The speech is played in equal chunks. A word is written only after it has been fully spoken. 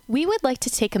We would like to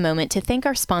take a moment to thank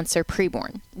our sponsor,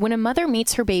 Preborn. When a mother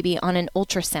meets her baby on an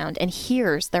ultrasound and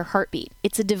hears their heartbeat,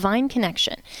 it's a divine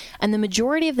connection, and the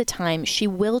majority of the time she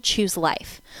will choose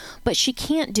life. But she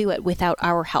can't do it without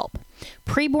our help.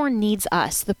 Preborn needs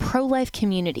us, the pro-life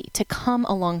community, to come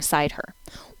alongside her.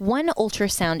 One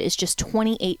ultrasound is just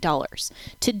 $28.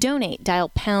 To donate, dial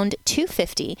pound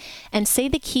 250 and say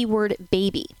the keyword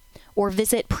baby, or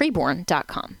visit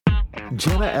preborn.com.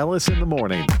 Jenna Ellis in the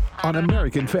morning on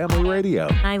American Family Radio.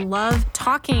 I love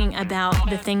talking about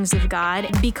the things of God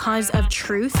because of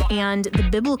truth and the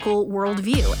biblical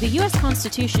worldview. The U.S.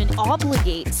 Constitution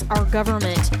obligates our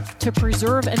government to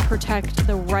preserve and protect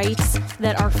the rights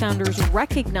that our founders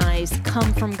recognize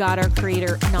come from God, our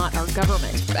Creator, not our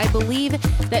government. I believe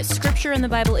that Scripture in the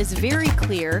Bible is very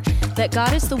clear that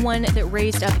God is the one that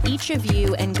raised up each of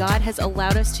you, and God has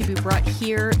allowed us to be brought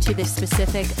here to this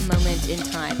specific moment in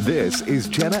time. This is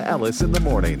Jenna Ellis in the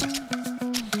morning.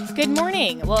 Good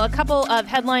morning. Well, a couple of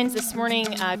headlines this morning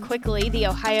quickly. The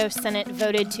Ohio Senate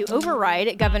voted to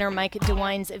override Governor Mike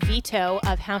DeWine's veto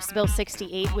of House Bill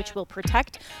 68, which will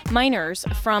protect minors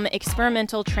from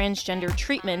experimental transgender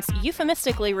treatments,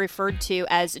 euphemistically referred to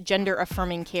as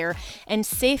gender-affirming care, and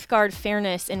safeguard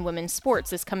fairness in women's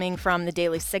sports. This coming from the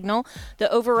Daily Signal. The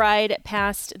override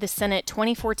passed the Senate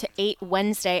 24-8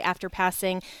 Wednesday after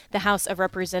passing the House of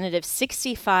Representatives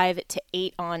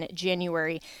 65-8 on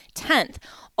January 10th.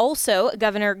 Also,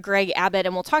 Governor Greg Abbott,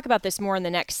 and we'll talk about this more in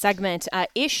the next segment,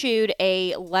 issued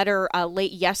a letter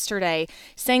late yesterday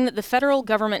saying that the federal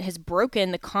government has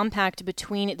broken the compact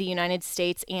between the United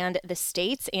States and the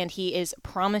states, and he is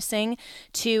promising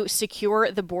to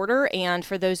secure the border. And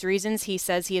for those reasons, he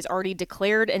says he has already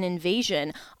declared an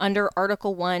invasion under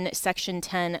Article 1, Section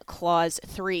 10, Clause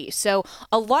 3. So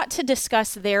a lot to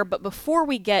discuss there. But before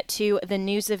we get to the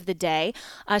news of the day,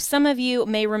 some of you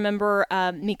may remember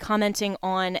me commenting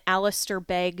on Alistair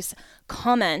Begg's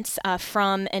comments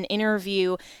from an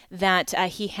interview that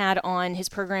he had on his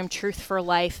program Truth for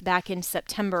Life back in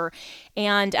September.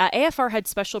 And AFR had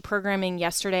special programming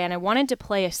yesterday, and I wanted to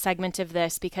play a segment of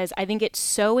this because I think it's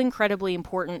so incredibly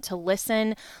important to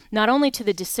listen not only to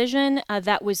the decision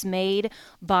that was made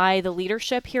by the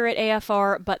leadership here at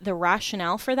AFR, but the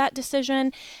rationale for that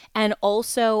decision and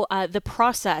also the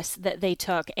process that they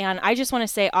took. And I just want to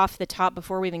say off the top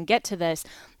before we even get to this,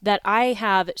 that I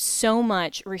have so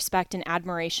much respect and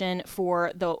admiration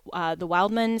for the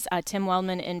Wildmans, Tim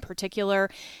Wildman in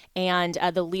particular, and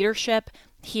the leadership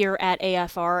here at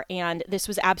AFR, and this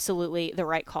was absolutely the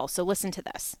right call. So listen to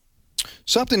this.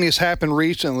 Something has happened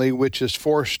recently which has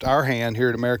forced our hand here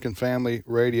at American Family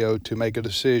Radio to make a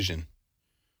decision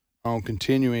on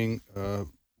continuing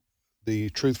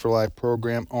the Truth for Life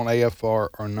program on AFR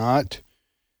or not,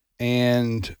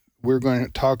 and we're going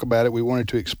to talk about it. We wanted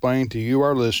to explain to you,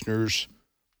 our listeners,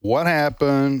 what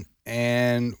happened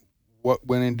and what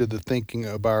went into the thinking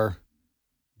of our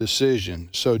decision.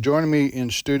 So joining me in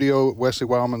studio, Wesley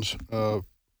Wildman's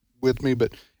with me,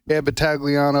 but Ed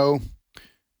Battagliano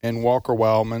and Walker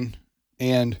Wildman.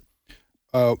 And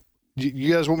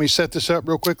you guys want me to set this up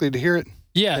real quickly to hear it?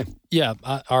 Yeah.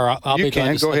 I'll you be glad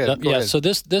can. to Go ahead. Go ahead. So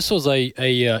this was a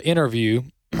interview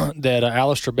that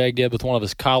Alistair Begg did with one of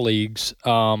his colleagues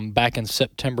back in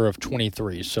September of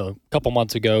 23. So a couple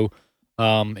months ago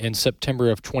in September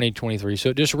of 2023. So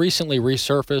it just recently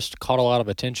resurfaced, caught a lot of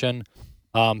attention.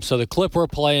 So the clip we're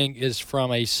playing is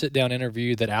from a sit-down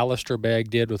interview that Alistair Begg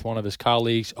did with one of his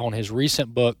colleagues on his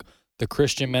recent book, The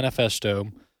Christian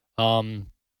Manifesto. And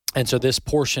so this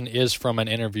portion is from an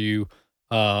interview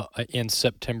in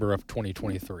September of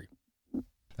 2023.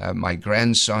 My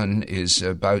grandson is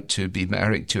about to be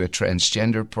married to a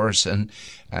transgender person,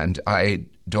 and I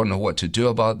don't know what to do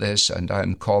about this, and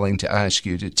I'm calling to ask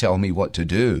you to tell me what to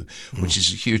do, which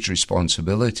is a huge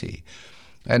responsibility.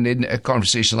 And in a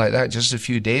conversation like that just a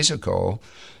few days ago,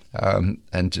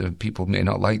 and people may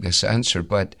not like this answer,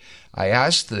 but I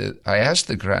asked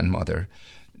the grandmother,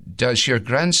 does your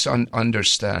grandson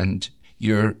understand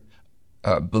your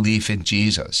belief in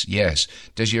Jesus? Yes.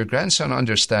 Does your grandson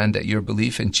understand that your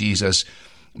belief in Jesus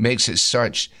makes it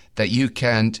such that you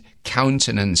can't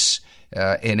countenance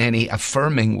in any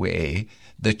affirming way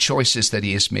the choices that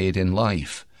he has made in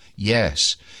life?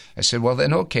 Yes. I said, well,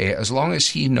 then, okay, as long as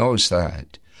he knows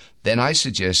that, then I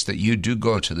suggest that you do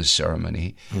go to the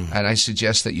ceremony, and I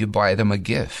suggest that you buy them a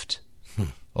gift.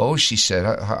 Oh, she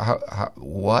said,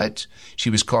 what? She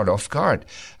was caught off guard.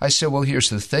 I said, well, here's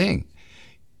the thing.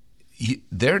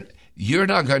 You're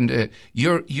not going to,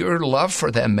 your love for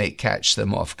them may catch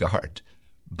them off guard,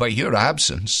 but your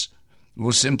absence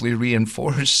will simply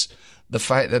reinforce the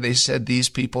fact that they said these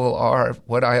people are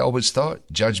what I always thought,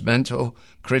 judgmental,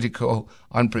 critical,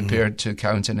 unprepared to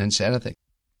countenance anything.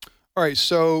 All right,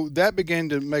 so that began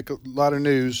to make a lot of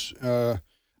news.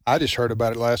 I just heard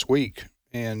about it last week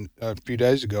and a few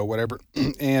days ago, whatever.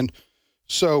 And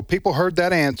so people heard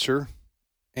that answer,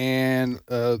 and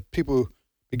people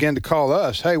began to call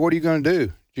us, hey, what are you going to do?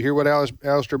 Did you hear what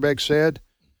Alistair Begg said?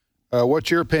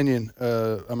 What's your opinion,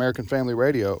 American Family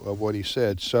Radio, of what he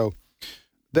said? So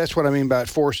that's what I mean by it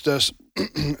forced us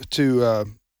to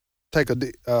take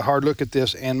a hard look at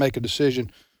this and make a decision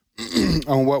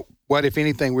on what, if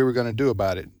anything, we were going to do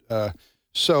about it.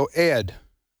 So, Ed,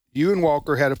 you and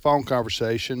Walker had a phone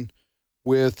conversation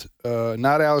with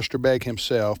not Alistair Begg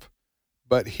himself,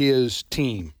 but his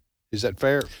team. Is that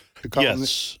fair?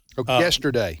 Yes.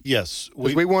 Yesterday. Yes.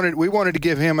 We wanted to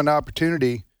give him an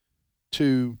opportunity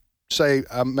to say,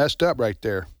 I messed up right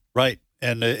there. Right.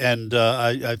 And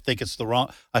I think it's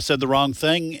I said the wrong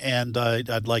thing, and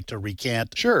I'd like to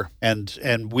recant. Sure. And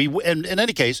in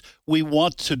any case, we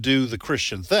want to do the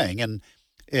Christian thing, and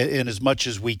in as much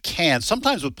as we can.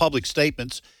 Sometimes with public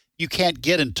statements, you can't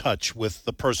get in touch with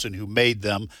the person who made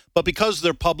them, but because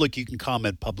they're public, you can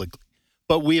comment publicly.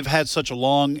 But we have had such a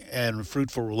long and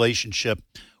fruitful relationship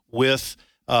with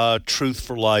Truth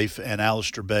for Life and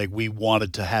Alistair Begg. We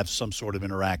wanted to have some sort of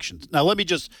interaction. Now, let me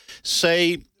just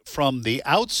say from the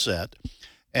outset,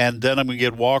 and then I'm going to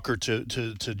get Walker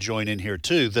to join in here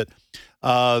too, that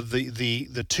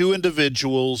the two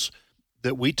individuals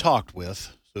that we talked with,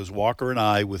 so it was Walker and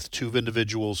I with two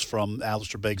individuals from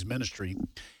Alistair Begg's ministry,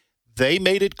 they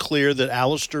made it clear that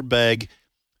Alistair Begg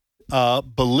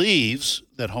believes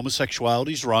that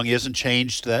homosexuality is wrong. He hasn't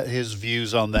changed his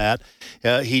views on that.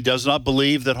 He does not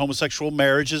believe that homosexual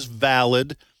marriage is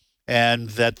valid, and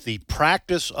that the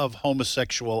practice of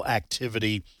homosexual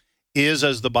activity is,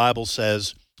 as the Bible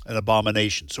says, an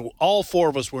abomination. So all four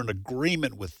of us were in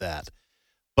agreement with that.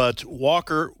 But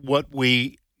Walker, what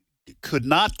we could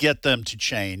not get them to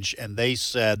change, and they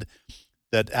said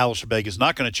that Alistair Begg is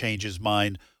not going to change his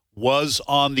mind, was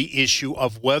on the issue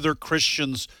of whether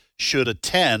Christians should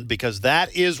attend, because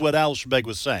that is what Alistair Begg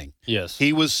was saying. Yes.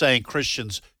 He was saying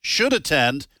Christians should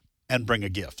attend and bring a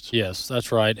gift. Yes,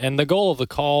 that's right. And the goal of the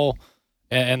call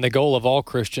and the goal of all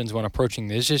Christians when approaching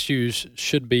these issues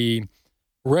should be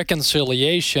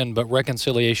reconciliation, but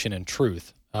reconciliation in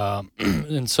truth.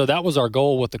 And so that was our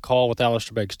goal with the call with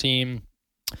Alistair Begg's team.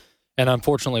 And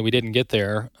unfortunately, we didn't get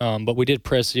there, but we did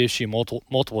press the issue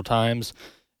multiple times.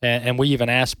 And we even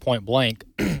asked point blank,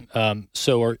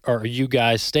 so are you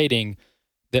guys stating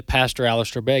that Pastor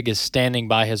Alistair Begg is standing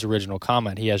by his original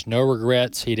comment? He has no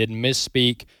regrets. He didn't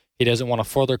misspeak. He doesn't want to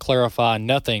further clarify,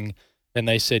 nothing. And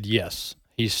they said, yes,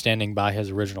 he's standing by his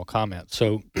original comment.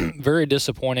 So very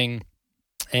disappointing.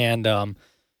 And,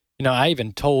 I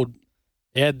even told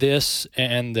Ed this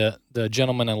and the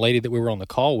gentleman and lady that we were on the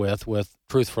call with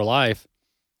Truth for Life,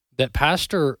 that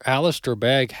Pastor Alistair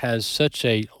Begg has such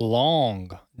a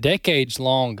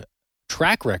decades-long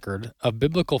track record of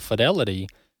biblical fidelity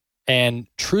and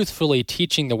truthfully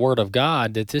teaching the Word of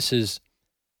God, that this is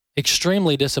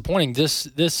extremely disappointing.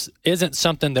 This isn't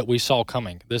something that we saw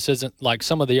coming. This isn't like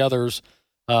some of the others,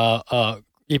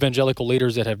 evangelical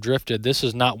leaders that have drifted. This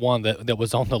is not one that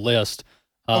was on the list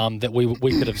that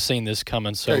we could have seen this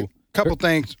coming. So. Okay. Couple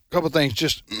things.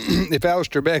 Just if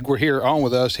Alistair Begg were here on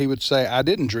with us, he would say, I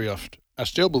didn't drift. I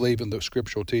still believe in the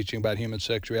scriptural teaching about human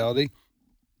sexuality.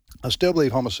 I still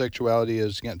believe homosexuality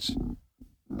is against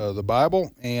the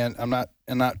Bible, and I'm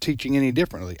not teaching any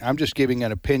differently. I'm just giving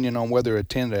an opinion on whether to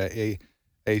attend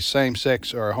a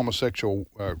same-sex or a homosexual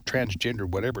or transgender,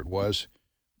 whatever it was,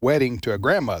 wedding to a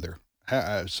grandmother.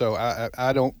 So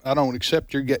I don't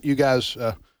accept you guys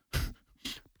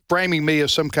framing me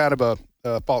as some kind of a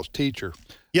false teacher.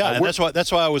 Yeah, and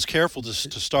that's why I was careful to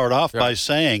start off by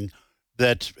saying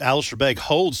that Alistair Begg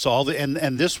holds to all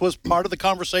and this was part of the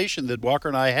conversation that Walker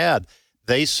and I had.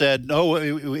 They said, no,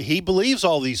 he believes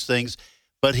all these things,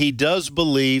 but he does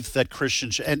believe that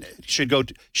Christians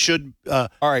should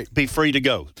be free to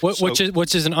go.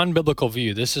 Which is an unbiblical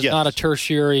view. This is not a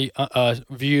tertiary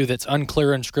view that's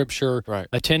unclear in Scripture. Right.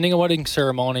 Attending a wedding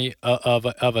ceremony of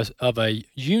a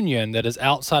union that is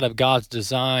outside of God's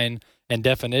design and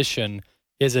definition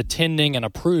is attending and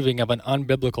approving of an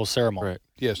unbiblical ceremony. Right.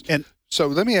 Yes. And so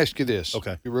let me ask you this,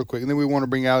 okay, real quick, and then we want to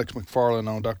bring Dr. Alex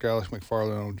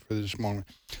McFarland on for this moment.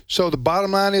 So the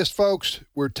bottom line is, folks,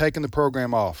 we're taking the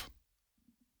program off.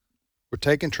 We're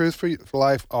taking Truth for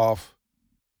Life off,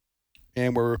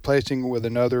 and we're replacing it with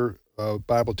another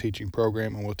Bible teaching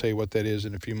program, and we'll tell you what that is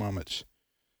in a few moments.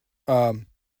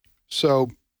 So,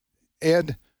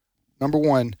 Ed, number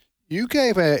one, You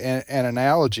gave an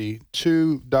analogy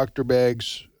to Dr.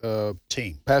 Begg's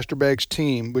team, Pastor Begg's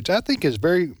team, which I think is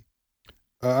very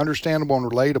understandable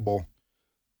and relatable.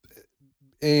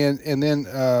 And then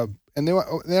I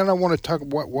want to talk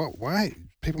about why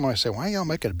people might say, why y'all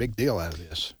making a big deal out of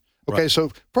this? Okay, right. So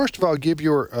first of all, give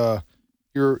your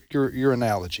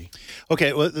analogy.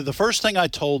 Okay, well, the first thing I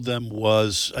told them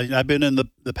was, I've been in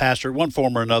the pastorate, one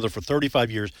form or another, for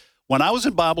 35 years. When I was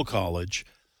in Bible college,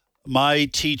 my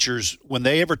teachers, when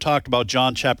they ever talked about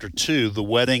John chapter 2, the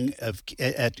wedding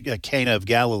at Cana of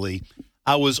Galilee,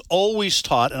 I was always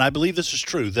taught, and I believe this is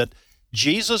true, that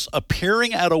Jesus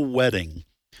appearing at a wedding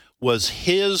was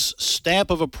his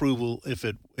stamp of approval,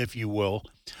 if you will,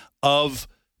 of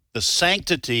the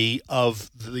sanctity of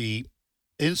the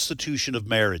institution of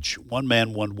marriage, one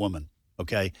man, one woman,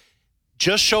 okay?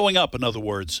 Just showing up, in other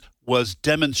words, was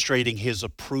demonstrating his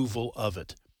approval of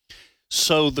it.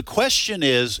 So the question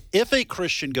is, if a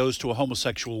Christian goes to a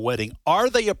homosexual wedding, are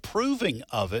they approving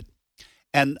of it?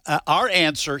 And our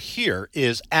answer here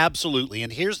is absolutely.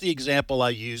 And here's the example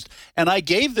I used, and I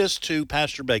gave this to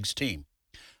Pastor Begg's team.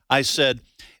 I said,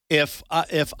 if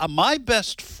my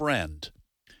best friend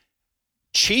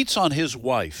cheats on his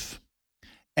wife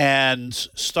and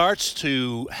starts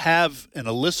to have an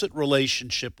illicit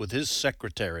relationship with his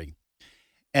secretary,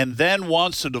 and then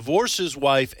wants to divorce his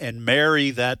wife and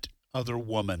marry that other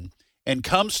woman, and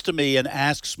comes to me and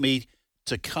asks me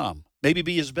to come, maybe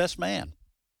be his best man,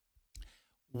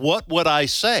 what would I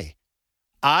say?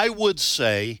 I would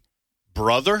say,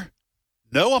 brother,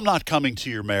 no, I'm not coming to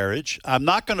your marriage. I'm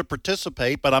not going to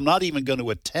participate, but I'm not even going to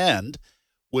attend.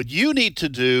 What you need to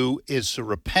do is to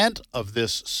repent of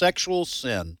this sexual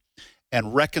sin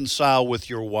and reconcile with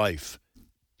your wife.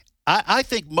 I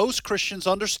think most Christians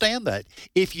understand that.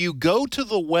 If you go to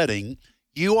the wedding,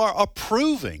 you are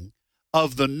approving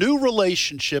of the new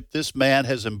relationship this man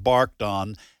has embarked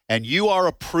on, and you are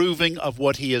approving of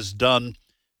what he has done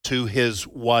to his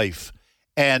wife.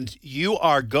 And you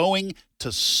are going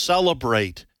to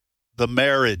celebrate the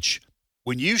marriage.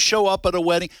 When you show up at a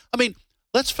wedding, I mean,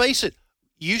 let's face it,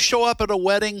 you show up at a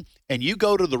wedding and you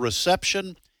go to the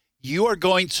reception, you are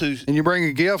going to... And you bring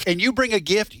a gift. And you bring a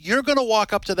gift. You're going to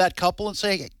walk up to that couple and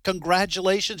say,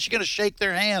 congratulations. You're going to shake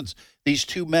their hands, these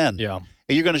two men. Yeah.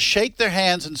 And you're going to shake their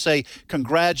hands and say,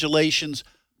 congratulations.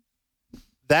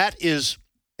 That is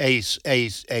a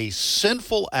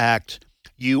sinful act.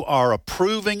 You are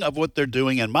approving of what they're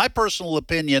doing. In my personal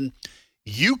opinion,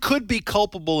 you could be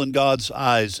culpable in God's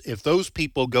eyes if those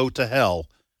people go to hell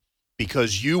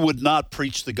because you would not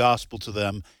preach the gospel to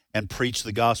them and preach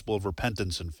the gospel of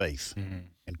repentance and faith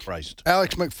in Christ.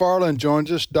 Alex McFarland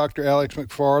joins us, Dr. Alex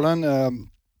McFarland,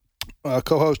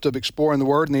 co-host of Exploring the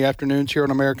Word in the afternoons here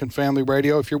on American Family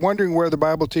Radio. If you're wondering where the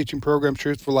Bible teaching program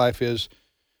Truth for Life is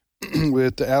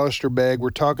with Alistair Begg,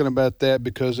 we're talking about that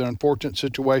because an unfortunate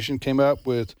situation came up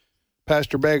with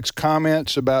Pastor Begg's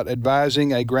comments about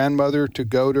advising a grandmother to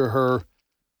go to her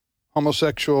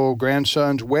homosexual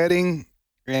grandson's wedding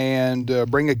and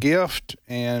bring a gift,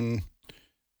 and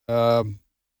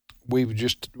we were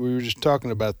just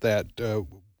talking about that.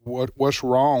 What's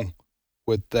wrong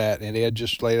with that? And Ed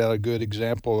just laid out a good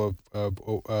example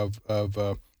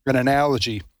of an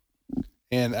analogy.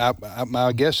 And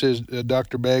my guess is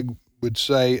Dr. Begg would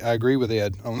say, I agree with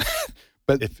Ed on that.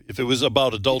 But if it was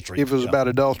about adultery. If it was about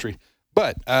adultery.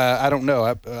 But I don't know.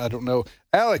 I don't know.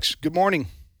 Alex, good morning.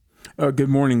 Good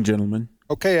morning, gentlemen.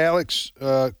 Okay, Alex,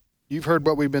 you've heard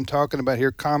what we've been talking about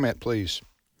here. Comment, please.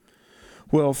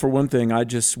 Well, for one thing, I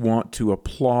just want to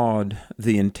applaud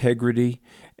the integrity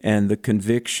and the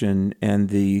conviction and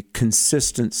the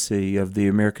consistency of the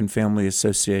American Family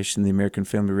Association, the American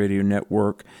Family Radio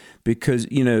Network, because,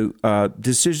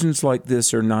 decisions like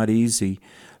this are not easy.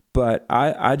 But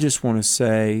I just want to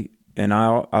say, and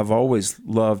I've always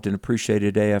loved and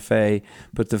appreciated AFA,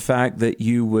 but the fact that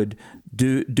you would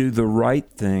do the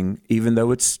right thing, even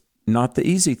though it's not the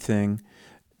easy thing,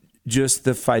 just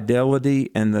the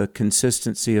fidelity and the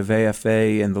consistency of AFA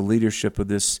and the leadership of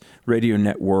this radio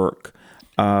network,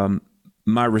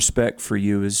 my respect for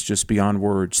you is just beyond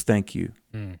words. Thank you.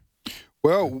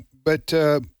 Well, but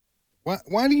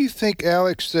why do you think,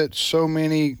 Alex, that so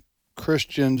many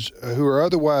Christians who are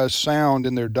otherwise sound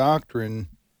in their doctrine,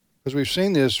 because we've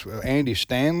seen this, Andy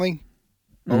Stanley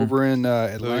over in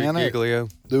Atlanta,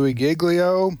 Louis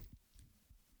Giglio,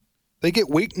 they get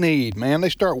weak-kneed, man. They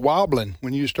start wobbling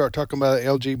when you start talking about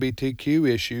LGBTQ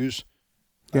issues.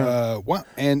 Yeah.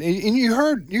 And you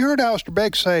heard Alistair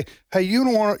Begg say, "Hey,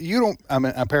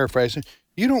 I'm paraphrasing.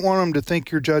 You don't want them to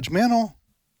think you're judgmental,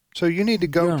 so you need to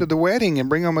go to the wedding and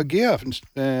bring them a gift."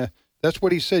 And that's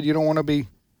what he said. You don't want to be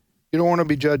You don't want to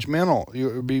be judgmental.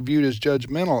 You'll be viewed as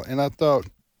judgmental. And I thought,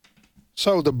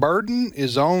 so the burden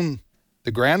is on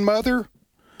the grandmother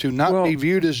to not be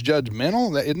viewed as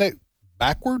judgmental? Isn't that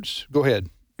backwards? Go ahead.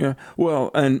 Yeah.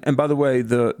 Well, and by the way,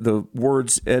 the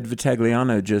words Ed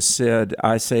Vitagliano just said,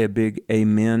 I say a big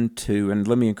amen to. And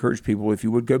let me encourage people, if you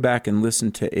would go back and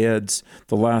listen to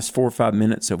the last 4 or 5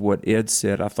 minutes of what Ed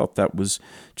said, I thought that was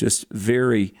just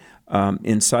very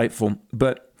insightful.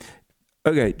 But,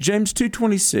 okay, James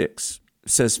 2:26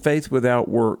 says, faith without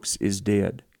works is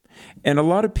dead. And a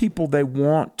lot of people, they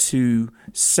want to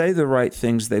say the right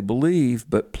things they believe,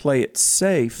 but play it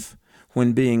safe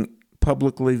when being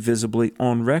publicly, visibly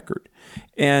on record.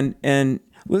 And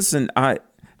listen,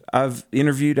 I've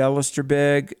interviewed Alistair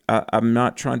Begg. I'm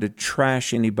not trying to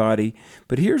trash anybody,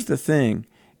 but here's the thing.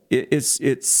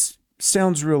 It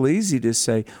sounds real easy to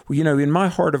say, well, in my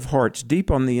heart of hearts, deep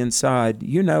on the inside,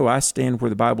 I stand where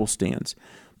the Bible stands.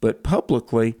 But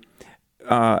publicly,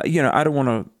 I don't want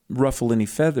to ruffle any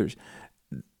feathers.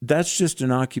 That's just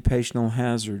an occupational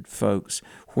hazard, folks.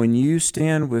 When you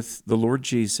stand with the Lord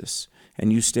Jesus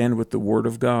and you stand with the Word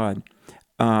of God,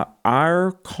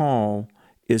 our call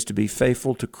is to be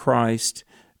faithful to Christ,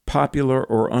 popular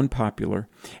or unpopular.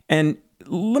 And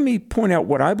let me point out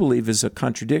what I believe is a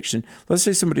contradiction. Let's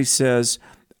say somebody says,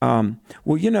 I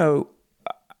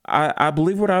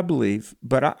believe what I believe,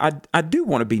 but I do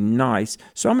want to be nice,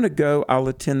 so I'm going to go, I'll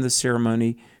attend the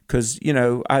ceremony because,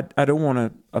 I don't want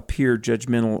to appear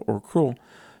judgmental or cruel.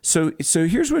 So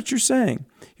here's what you're saying.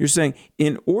 You're saying,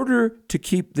 in order to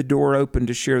keep the door open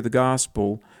to share the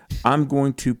gospel, I'm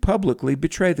going to publicly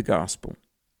betray the gospel.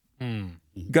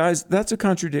 Guys, that's a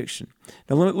contradiction.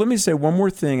 Now, let me say one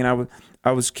more thing. And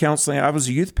I was counseling. I was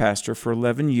a youth pastor for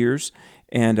 11 years,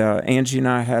 and Angie and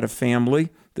I had a family.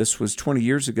 This was 20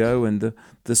 years ago, and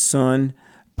the son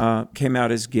came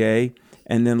out as gay,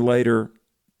 and then later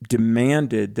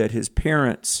demanded that his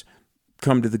parents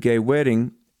come to the gay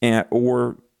wedding,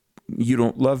 or you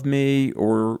don't love me,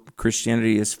 or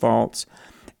Christianity is false.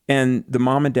 And the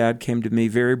mom and dad came to me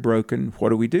very broken. What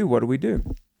do we do? What do we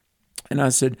do? And I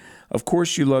said, of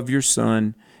course you love your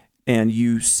son and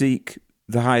you seek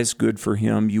the highest good for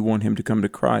him. You want him to come to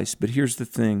Christ. But here's the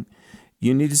thing.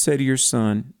 You need to say to your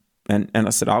son, and I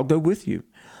said, I'll go with you.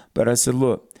 But I said,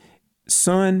 look,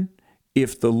 son,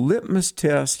 if the litmus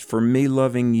test for me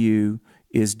loving you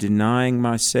is denying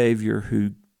my Savior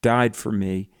who died for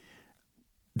me,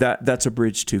 that's a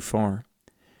bridge too far.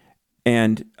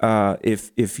 And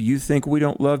if you think we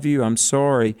don't love you, I'm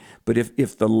sorry. But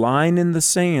if the line in the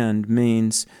sand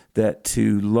means that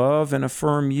to love and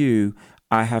affirm you,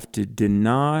 I have to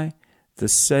deny the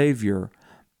Savior,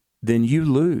 then you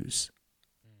lose.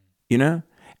 And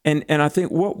I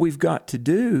think what we've got to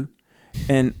do,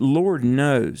 and Lord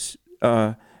knows,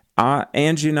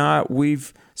 Angie and I,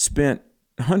 we've spent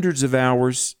hundreds of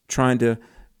hours trying to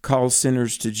call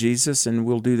sinners to Jesus, and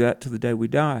we'll do that till the day we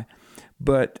die.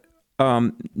 But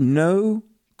no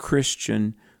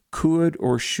Christian could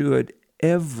or should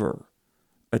ever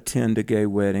attend a gay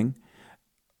wedding.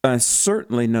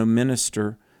 Certainly no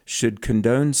minister should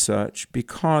condone such,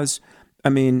 because,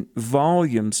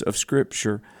 volumes of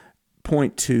Scripture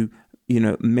point to,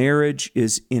 marriage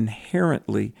is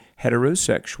inherently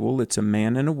heterosexual. It's a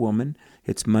man and a woman.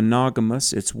 It's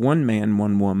monogamous. It's one man,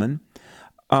 one woman.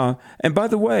 And by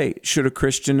the way, should a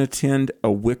Christian attend a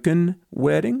Wiccan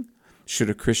wedding? Should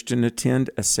a Christian attend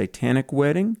a satanic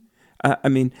wedding?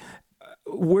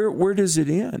 Where does it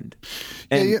end?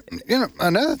 And,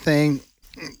 another thing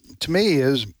to me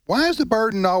is, why is the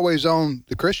burden always on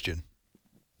the Christian?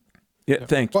 Yeah,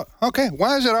 thank you. Well, okay,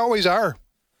 why is it always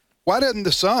why doesn't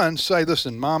the son say,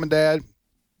 listen, Mom and Dad,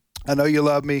 I know you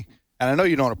love me, and I know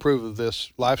you don't approve of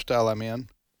this lifestyle I'm in,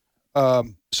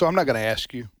 so I'm not going to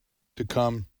ask you to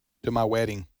come to my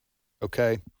wedding,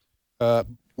 okay?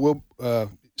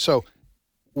 So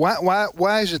why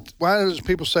does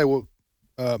people say, well,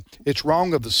 it's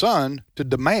wrong of the son to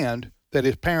demand that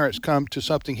his parents come to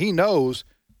something he knows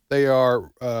they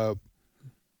are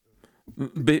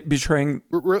betraying?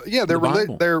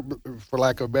 They're for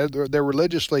lack of better, they're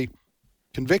religiously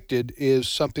convicted is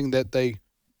something that they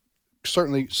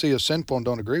certainly see as sinful and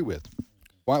don't agree with.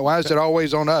 Why is it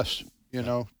always on us?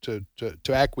 To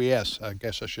acquiesce, I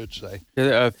guess I should say.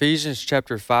 Ephesians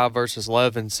chapter 5, verses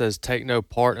 11 says, take no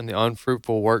part in the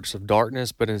unfruitful works of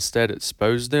darkness, but instead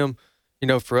expose them.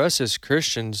 For us as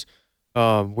Christians,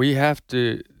 we have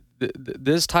to,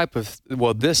 this type of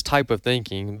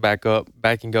thinking,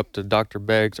 backing up to Dr.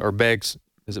 Begg's, or Begg's,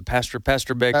 is it Pastor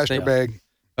Begg's Pastor Begg.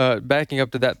 Backing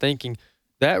up to that thinking,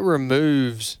 that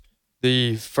removes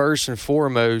the first and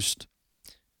foremost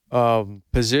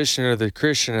position of the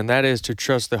Christian, and that is to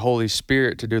trust the Holy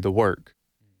Spirit to do the work.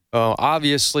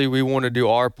 Obviously, we want to do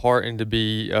our part and to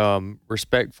be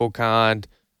respectful, kind,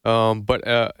 but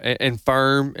and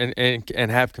firm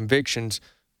and have convictions.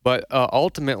 But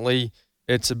ultimately,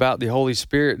 it's about the Holy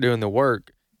Spirit doing the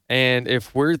work. And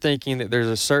if we're thinking that there's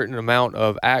a certain amount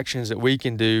of actions that we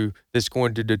can do that's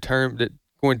going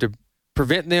to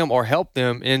prevent them or help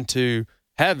them into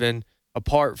heaven,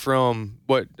 apart from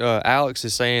what Alex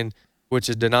is saying, which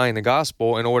is denying the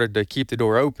gospel in order to keep the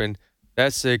door open,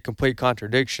 that's a complete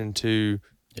contradiction to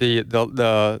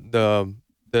the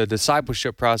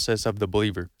discipleship process of the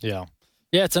believer. Yeah,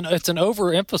 it's an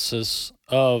overemphasis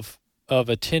of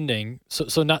attending.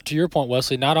 So not to your point,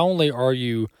 Wesley. Not only are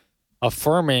you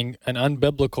affirming an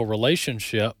unbiblical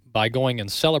relationship by going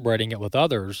and celebrating it with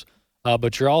others,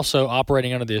 but you're also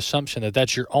operating under the assumption that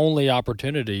that's your only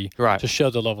opportunity to show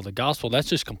the love of the gospel. That's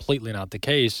just completely not the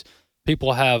case.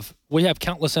 We have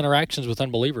countless interactions with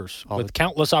unbelievers, with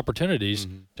countless opportunities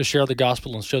to share the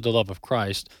gospel and show the love of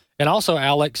Christ. And also,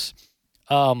 Alex,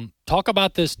 talk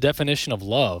about this definition of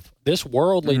love. This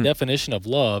worldly definition of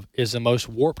love is the most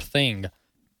warped thing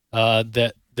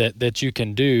that you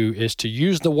can do, is to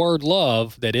use the word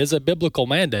love, that is a biblical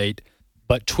mandate,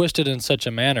 but twisted in such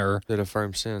a manner that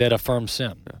affirms sin.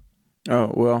 Yeah.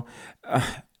 Oh, well,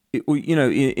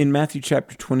 in Matthew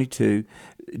chapter 22,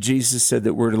 Jesus said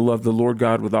that we're to love the Lord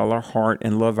God with all our heart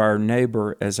and love our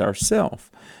neighbor as ourself.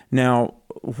 Now,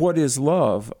 what is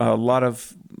love? A lot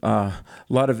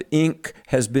of ink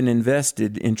has been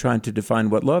invested in trying to define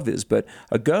what love is, but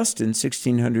Augustine,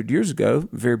 1600 years ago,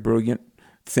 very brilliant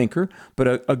thinker,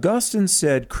 but Augustine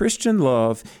said Christian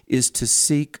love is to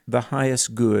seek the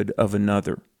highest good of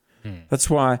another. That's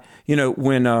why,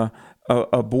 when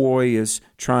a boy is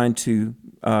trying to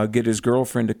get his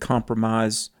girlfriend to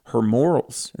compromise her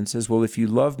morals and says, well, if you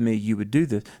loved me, you would do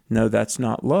this. No, that's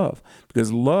not love,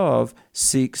 because love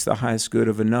seeks the highest good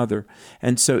of another.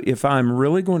 And so if I'm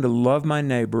really going to love my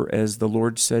neighbor as the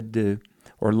Lord said do,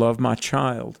 or love my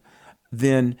child,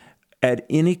 then at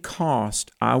any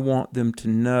cost, I want them to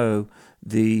know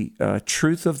the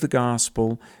truth of the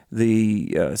gospel,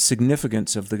 the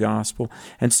significance of the gospel.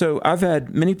 And so I've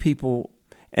had many people,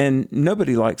 and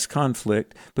nobody likes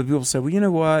conflict, but people say, well, you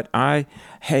know what? I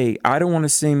don't want to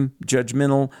seem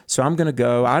judgmental, so I'm going to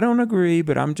go. I don't agree,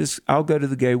 but I'll go to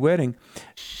the gay wedding.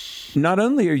 Not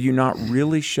only are you not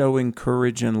really showing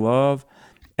courage and love,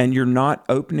 and you're not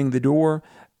opening the door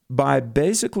by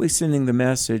basically sending the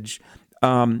message,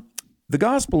 the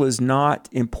gospel is not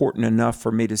important enough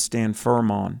for me to stand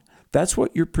firm on. That's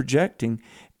what you're projecting,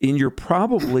 and you're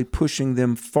probably pushing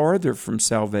them farther from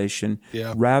salvation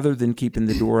rather than keeping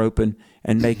the door open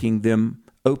and making them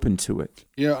open to it.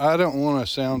 I don't want to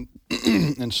sound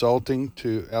insulting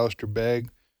to Alistair Begg,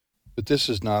 but this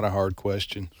is not a hard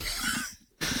question.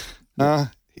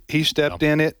 He stepped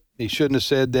in it. He shouldn't have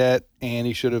said that, and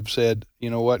he should have said, you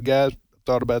know what, guys,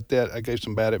 thought about that. I gave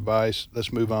some bad advice.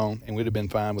 Let's move on. And we'd have been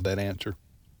fine with that answer.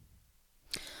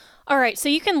 All right, so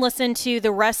you can listen to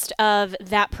the rest of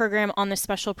that program on the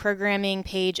special programming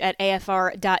page at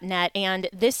afr.net. And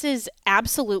this is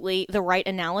absolutely the right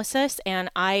analysis, and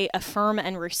I affirm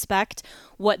and respect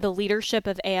what the leadership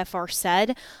of AFR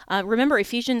said. Remember,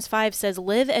 Ephesians 5 says,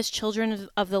 live as children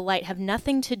of the light, have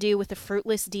nothing to do with the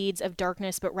fruitless deeds of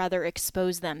darkness, but rather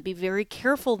expose them. Be very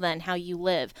careful then how you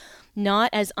live,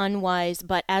 not as unwise,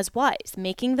 but as wise,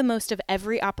 making the most of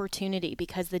every opportunity,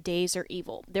 because the days are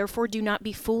evil. Therefore, do not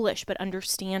be foolish, but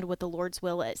understand what the Lord's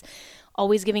will is,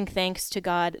 always giving thanks to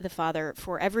God the Father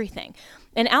for everything.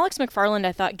 And Alex McFarland,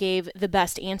 I thought, gave the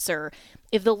best answer.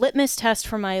 If the litmus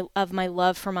test of my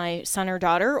love for my son or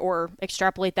daughter, or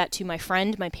extrapolate that to my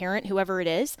friend, my parent, whoever it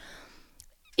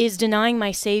is denying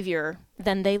my Savior,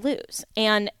 then they lose.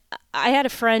 And I had a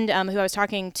friend who I was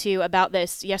talking to about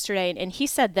this yesterday, and he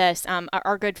said this,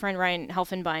 our good friend Ryan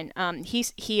Helfenbein,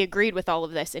 he agreed with all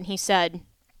of this, and he said,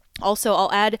 also,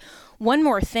 I'll add one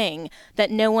more thing that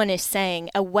no one is saying.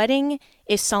 A wedding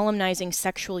is solemnizing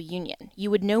sexual union. You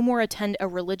would no more attend a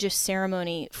religious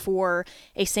ceremony for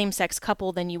a same-sex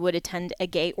couple than you would attend a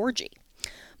gay orgy.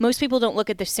 Most people don't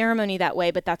look at the ceremony that way,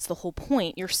 but that's the whole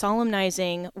point. You're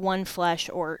solemnizing one flesh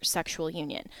or sexual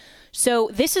union.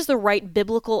 So this is the right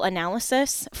biblical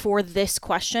analysis for this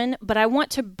question, but I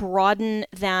want to broaden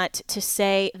that to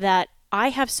say that I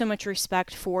have so much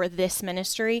respect for this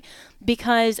ministry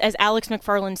because, as Alex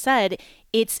McFarland said,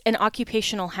 it's an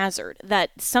occupational hazard that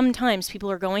sometimes people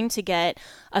are going to get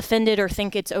offended or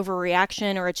think it's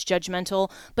overreaction or it's judgmental,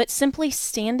 but simply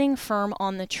standing firm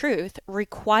on the truth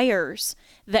requires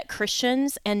that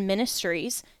Christians and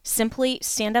ministries simply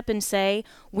stand up and say,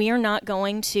 we are not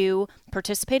going to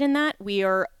participate in that. We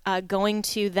are going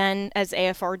to then, as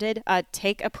AFR did,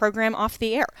 take a program off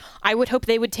the air. I would hope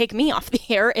they would take me off the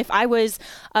air if I was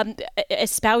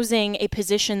espousing a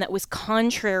position that was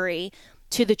contrary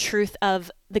to the truth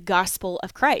of the gospel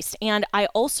of Christ. And I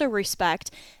also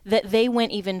respect that they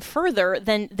went even further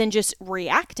than just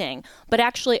reacting, but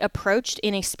actually approached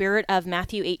in a spirit of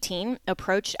Matthew 18,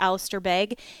 approached Alistair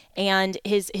Begg and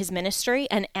his ministry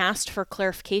and asked for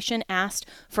clarification, asked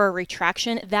for a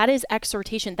retraction. That is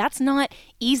exhortation. That's not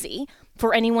easy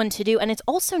for anyone to do. And it's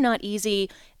also not easy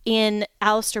in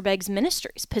Alistair Begg's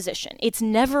ministry's position. It's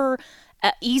never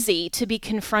easy to be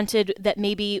confronted that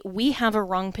maybe we have a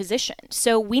wrong position.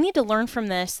 So we need to learn from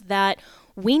this that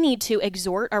we need to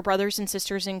exhort our brothers and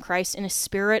sisters in Christ in a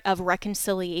spirit of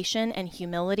reconciliation and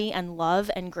humility and love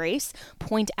and grace,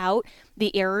 point out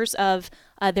the errors of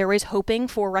there is hoping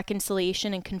for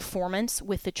reconciliation and conformance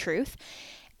with the truth.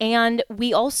 And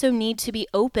we also need to be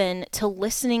open to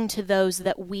listening to those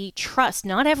that we trust,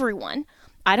 not everyone.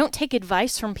 I don't take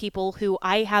advice from people who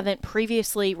I haven't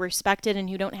previously respected and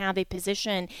who don't have a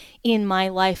position in my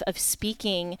life of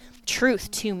speaking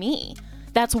truth to me.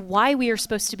 That's why we are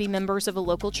supposed to be members of a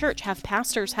local church, have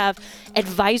pastors, have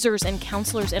advisors and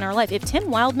counselors in our life. If Tim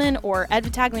Wildman or Ed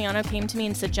Vitagliano came to me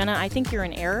and said, Jenna, I think you're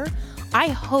in error, I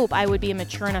hope I would be a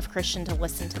mature enough Christian to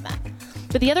listen to them.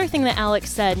 But the other thing that Alex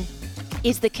said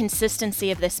is the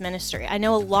consistency of this ministry. I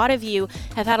know a lot of you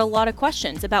have had a lot of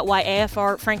questions about why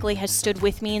AFR, frankly, has stood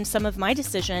with me in some of my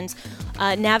decisions,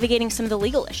 navigating some of the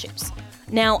legal issues.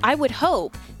 Now, I would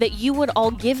hope that you would all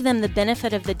give them the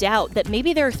benefit of the doubt that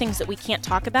maybe there are things that we can't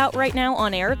talk about right now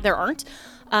on air. There aren't.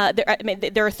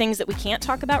 There are things that we can't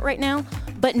talk about right now,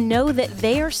 but know that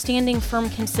they are standing firm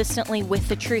consistently with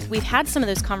the truth. We've had some of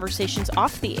those conversations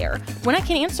off the air. When I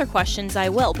can answer questions, I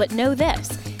will, but know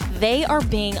this. They are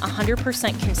being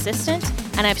 100% consistent,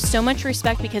 and I have so much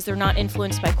respect because they're not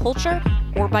influenced by culture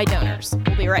or by donors.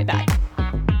 We'll be right back.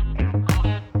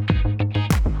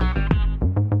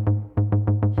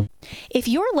 If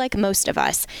you're like most of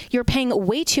us, you're paying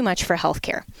way too much for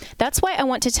healthcare. That's why I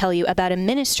want to tell you about a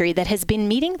ministry that has been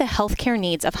meeting the healthcare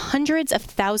needs of hundreds of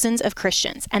thousands of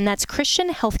Christians, and that's Christian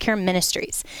Healthcare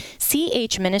Ministries,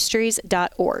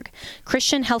 chministries.org.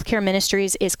 Christian Healthcare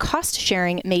Ministries is cost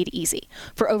sharing made easy.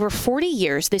 For over 40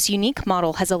 years, this unique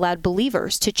model has allowed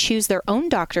believers to choose their own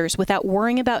doctors without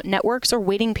worrying about networks or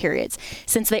waiting periods,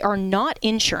 since they are not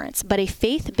insurance, but a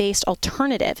faith-based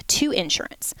alternative to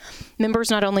insurance.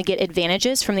 Members not only get advantages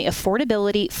from the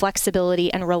affordability,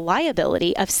 flexibility, and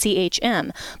reliability of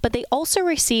CHM, but they also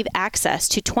receive access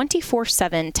to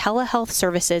 24/7 telehealth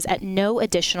services at no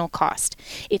additional cost.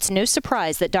 It's no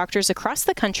surprise that doctors across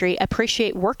the country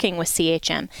appreciate working with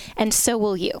CHM, and so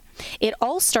will you. It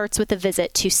all starts with a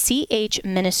visit to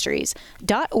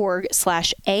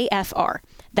chministries.org/AFR.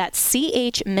 That's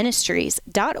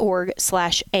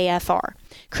chministries.org/AFR.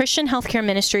 Christian Healthcare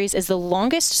Ministries is the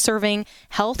longest-serving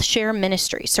health share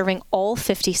ministry, serving all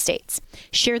 50 states.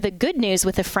 Share the good news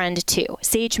with a friend, too.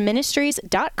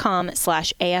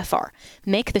 chministries.com/AFR.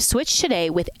 Make the switch today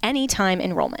with anytime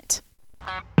enrollment.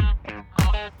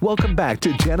 Welcome back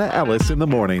to Jenna Ellis in the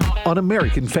Morning on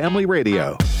American Family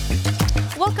Radio.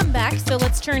 Welcome back. So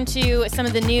let's turn to some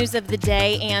of the news of the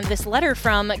day and this letter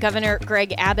from Governor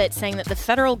Greg Abbott saying that the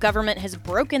federal government has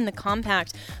broken the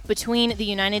compact between the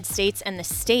United States and the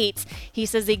states. He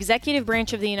says the executive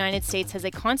branch of the United States has a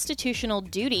constitutional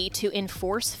duty to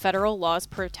enforce federal laws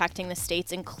protecting the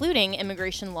states, including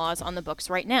immigration laws on the books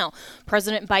right now.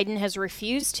 President Biden has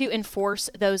refused to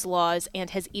enforce those laws and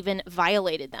has even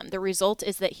violated them. The result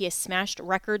is that he has smashed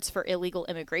records for illegal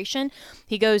immigration.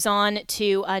 He goes on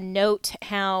to note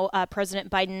how President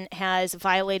Biden has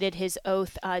violated his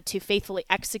oath to faithfully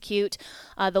execute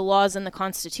the laws in the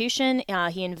Constitution.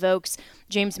 He invokes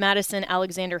James Madison,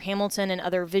 Alexander Hamilton, and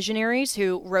other visionaries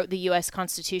who wrote the U.S.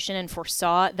 Constitution and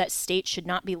foresaw that states should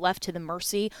not be left to the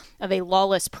mercy of a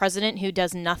lawless president who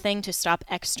does nothing to stop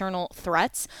external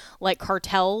threats like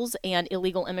cartels and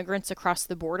illegal immigrants across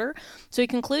the border. So he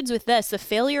concludes with this: the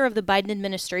failure of the Biden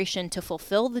administration to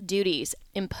fulfill the duties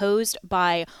imposed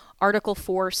by Article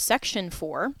 4, Section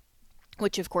 4,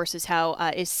 which of course is how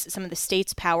is some of the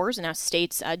states' powers and how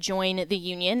states join the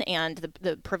union and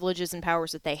the privileges and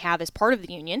powers that they have as part of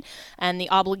the union and the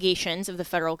obligations of the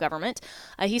federal government.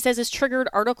 He says has triggered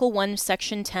Article 1,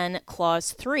 Section 10,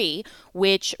 Clause 3,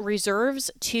 which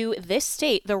reserves to this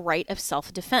state the right of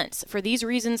self-defense. For these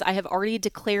reasons, I have already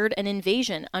declared an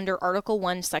invasion under Article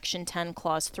 1, Section 10,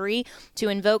 Clause 3 to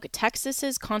invoke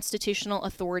Texas's constitutional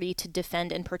authority to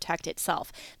defend and protect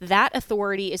itself. That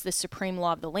authority is the supreme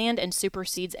law of the land and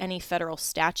supersedes any federal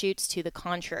statutes to the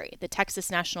contrary. The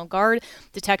Texas National Guard,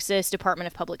 the Texas Department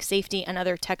of Public Safety, and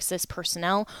other Texas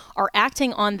personnel are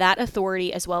acting on that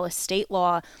authority as well as state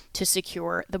law to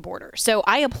secure the border. So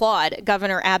I applaud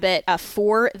Governor Abbott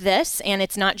for this, and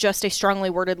it's not just a strongly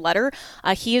worded letter.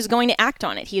 He is going to act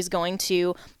on it. He is going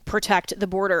to protect the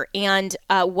border. And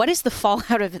what is the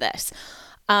fallout of this?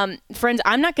 Friends,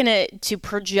 I'm not going to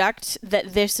project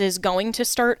that this is going to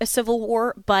start a civil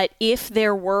war, but if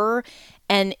there were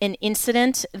an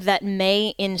incident that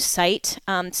may incite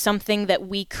something that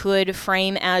we could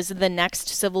frame as the next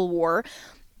civil war,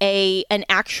 an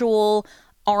actual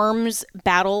arms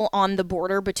battle on the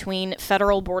border between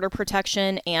federal border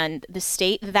protection and the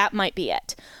state, that might be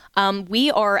it.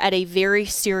 We are at a very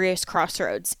serious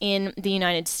crossroads in the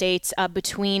United States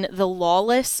between the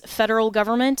lawless federal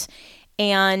government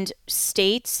and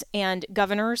states and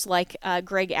governors like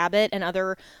Greg Abbott and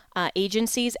other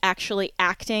agencies actually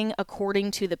acting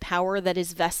according to the power that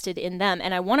is vested in them.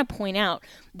 And I want to point out,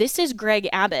 this is Greg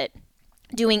Abbott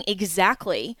doing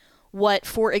exactly what,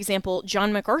 for example,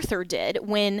 John MacArthur did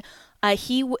when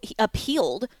he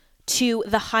appealed to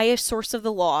the highest source of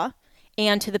the law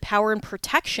and to the power and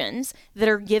protections that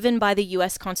are given by the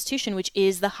U.S. Constitution, which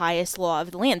is the highest law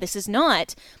of the land. This is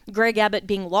not Greg Abbott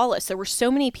being lawless. There were so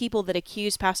many people that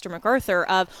accused Pastor MacArthur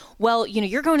of, well,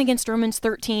 you're going against Romans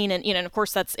 13. And, and of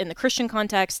course, that's in the Christian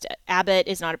context. Abbott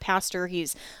is not a pastor.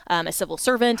 He's a civil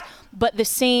servant. But the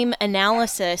same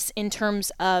analysis in terms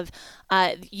of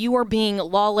you are being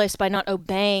lawless by not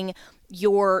obeying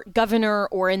your governor,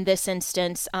 or in this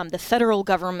instance, the federal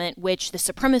government, which the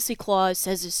Supremacy Clause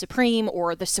says is supreme,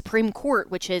 or the Supreme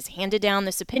Court, which has handed down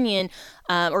this opinion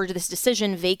or this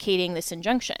decision vacating this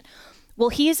injunction. Well,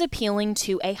 he is appealing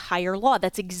to a higher law.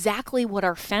 That's exactly what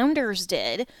our founders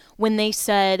did when they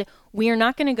said, we are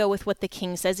not going to go with what the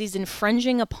king says. He's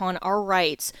infringing upon our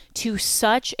rights to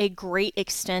such a great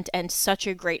extent and such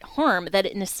a great harm that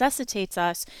it necessitates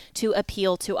us to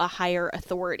appeal to a higher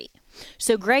authority.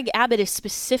 So Greg Abbott is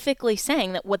specifically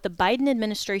saying that what the Biden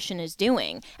administration is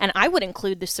doing, and I would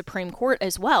include the Supreme Court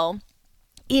as well,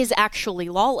 is actually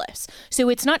lawless. So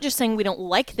it's not just saying we don't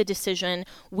like the decision,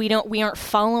 we aren't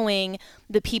following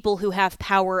the people who have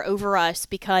power over us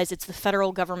because it's the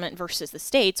federal government versus the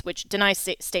states, which denies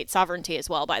state sovereignty as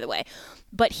well, by the way.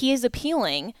 But he is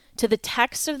appealing to the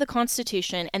text of the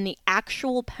Constitution and the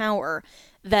actual power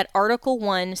that Article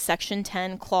 1, Section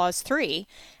 10, Clause 3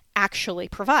 actually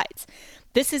provides.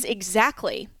 This is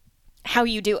exactly how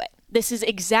you do it. This is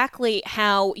exactly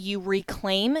how you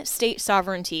reclaim state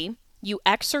sovereignty. You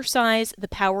exercise the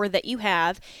power that you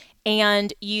have,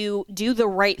 and you do the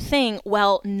right thing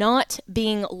while not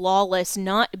being lawless,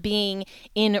 not being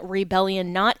in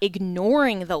rebellion, not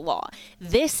ignoring the law.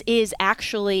 This is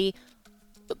actually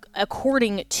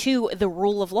according to the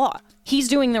rule of law. He's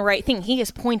doing the right thing. He is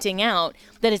pointing out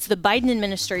that it's the Biden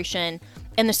administration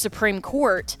and the Supreme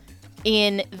Court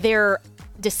in their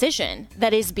decision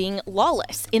that is being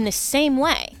lawless, in the same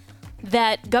way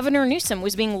that Governor Newsom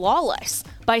was being lawless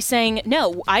by saying,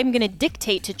 no, I'm going to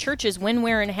dictate to churches when,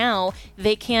 where, and how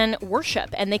they can worship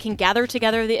and they can gather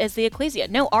together as the ecclesia.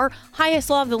 No, our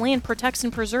highest law of the land protects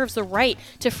and preserves the right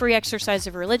to free exercise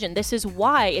of religion. This is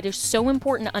why it is so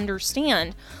important to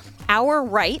understand our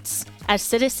rights as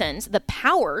citizens, the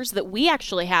powers that we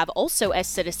actually have also as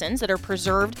citizens that are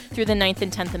preserved through the 9th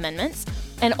and 10th Amendments,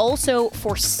 and also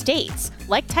for states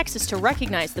like Texas to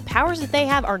recognize the powers that they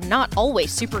have are not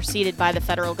always superseded by the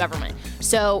federal government.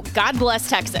 So God bless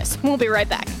Texas. We'll be right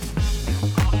back.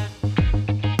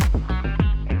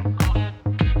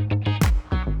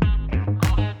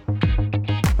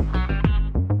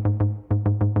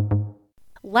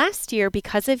 Last year,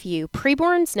 because of you,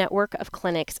 Preborn's network of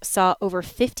clinics saw over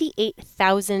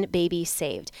 58,000 babies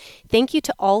saved. Thank you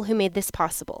to all who made this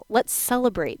possible. Let's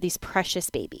celebrate these precious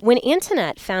babies. When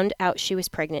Antoinette found out she was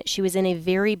pregnant, she was in a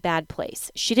very bad place.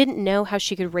 She didn't know how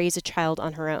she could raise a child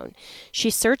on her own. She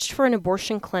searched for an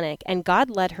abortion clinic, and God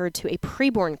led her to a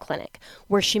preborn clinic,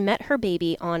 where she met her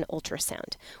baby on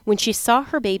ultrasound. When she saw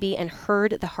her baby and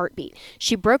heard the heartbeat,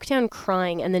 she broke down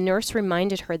crying, and the nurse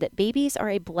reminded her that babies are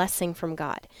a blessing from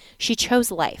God. God. She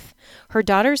chose life. Her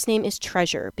daughter's name is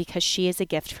Treasure because she is a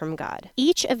gift from God.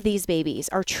 Each of these babies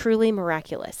are truly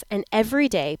miraculous, and every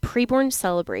day Preborn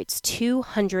celebrates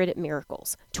 200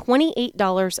 miracles.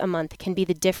 $28 a month can be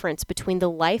the difference between the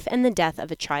life and the death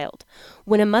of a child.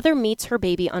 When a mother meets her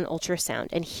baby on ultrasound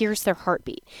and hears their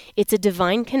heartbeat, it's a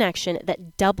divine connection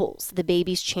that doubles the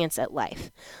baby's chance at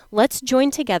life. Let's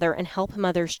join together and help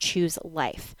mothers choose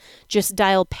life. Just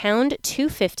dial pound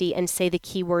 250 and say the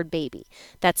keyword baby.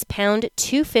 That's pound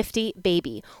 250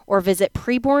 baby, or visit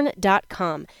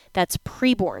preborn.com. That's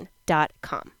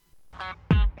preborn.com.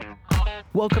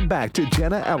 Welcome back to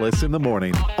Jenna Ellis in the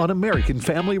Morning on American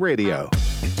Family Radio.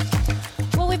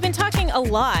 Well, we've been talking a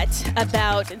lot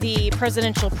about the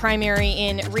presidential primary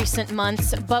in recent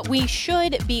months, but we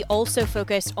should be also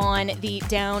focused on the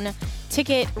down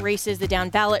ticket races, the down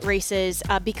ballot races,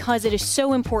 because it is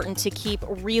so important to keep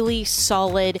really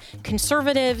solid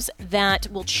conservatives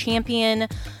that will champion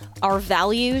our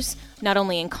values, not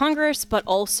only in Congress, but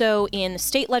also in the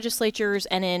state legislatures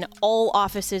and in all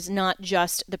offices, not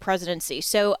just the presidency.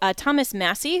 So Thomas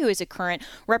Massie, who is a current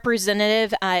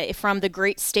representative from the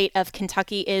great state of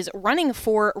Kentucky, is running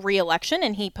for re-election,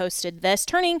 and he posted this: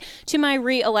 turning to my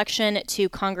re-election to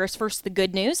Congress. First, the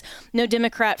good news: no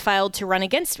Democrat filed to run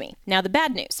against me. Now the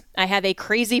bad news: I have a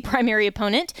crazy primary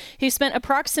opponent who spent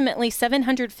approximately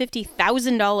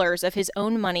 $750,000 of his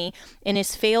own money in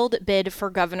his failed bid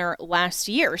for governor last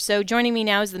year. So joining me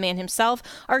now is the man himself,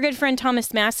 our good friend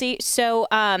Thomas Massie. So,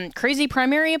 crazy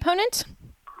primary opponent?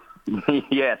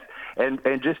 Yes, and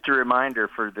just a reminder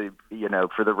for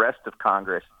the rest of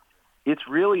Congress, it's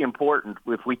really important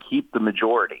if we keep the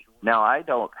majority. Now, I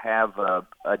don't have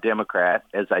a Democrat,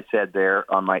 as I said there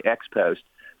on my X post,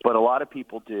 but a lot of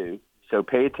people do. So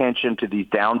pay attention to these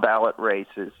down ballot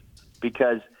races,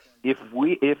 because if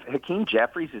Hakeem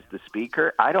Jeffries is the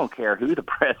speaker, I don't care who the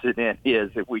president is.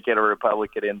 If we get a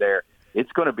Republican in there,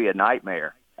 it's going to be a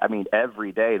nightmare. I mean,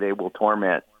 every day they will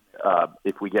torment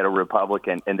if we get a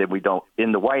Republican, and then we don't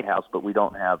in the White House, but we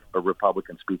don't have a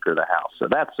Republican Speaker of the House. So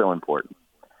that's so important.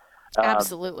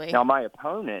 Absolutely. Now, my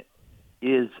opponent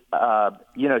is,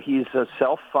 he's a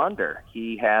self-funder.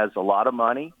 He has a lot of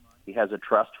money. He has a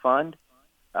trust fund.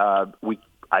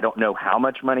 I don't know how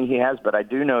much money he has, but I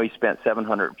do know he spent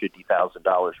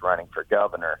 $750,000 running for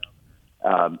governor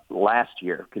last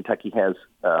year. Kentucky has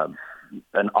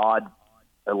an odd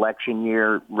election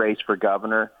year race for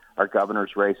governor. Our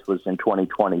governor's race was in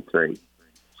 2023.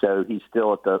 So he's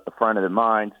still at the front of the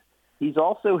minds. He's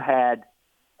also had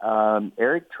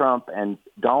Eric Trump and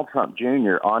Donald Trump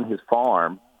Jr. on his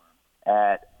farm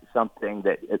at something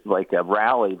that is like a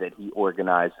rally that he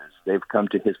organizes. They've come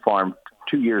to his farm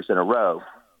 2 years in a row,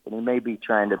 and he may be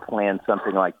trying to plan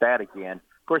something like that again.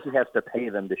 Of course, he has to pay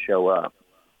them to show up.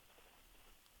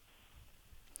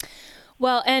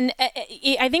 Well, and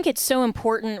I think it's so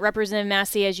important, Representative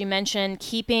Massie, as you mentioned,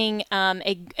 keeping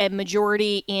a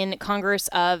majority in Congress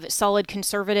of solid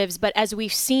conservatives. But as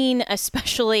we've seen,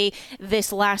 especially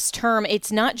this last term,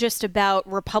 it's not just about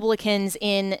Republicans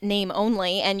in name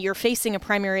only, and you're facing a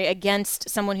primary against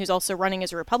someone who's also running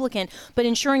as a Republican, but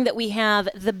ensuring that we have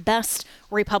the best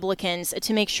Republicans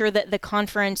to make sure that the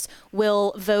conference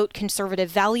will vote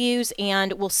conservative values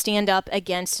and will stand up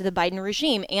against the Biden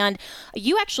regime. And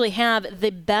you actually have the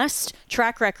best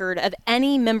track record of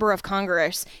any member of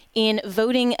Congress in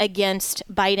voting against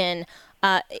Biden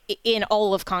in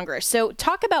all of Congress. So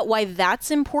talk about why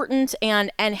that's important and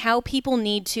how people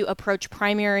need to approach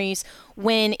primaries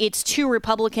when it's two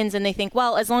Republicans and they think,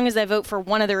 well, as long as I vote for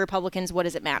one of the Republicans, what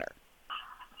does it matter?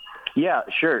 Yeah,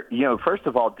 sure. First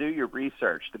of all, do your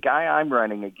research. The guy I'm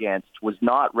running against was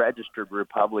not registered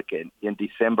Republican in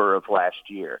December of last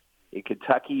year. In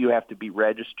Kentucky, you have to be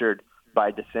registered by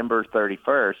December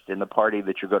 31st in the party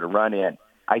that you're going to run in.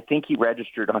 I think he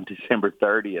registered on December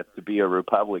 30th to be a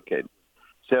Republican.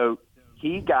 So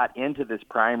he got into this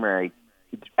primary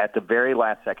at the very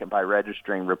last second by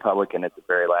registering Republican at the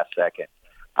very last second.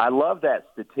 I love that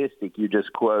statistic you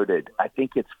just quoted. I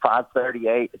think it's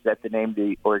 538. Is that the name of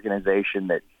the organization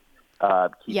that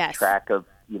keeps track of,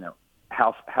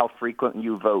 how frequent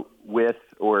you vote with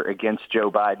or against Joe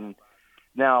Biden?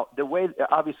 Now,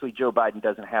 obviously Joe Biden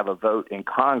doesn't have a vote in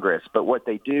Congress, but what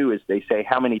they do is they say,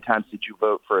 how many times did you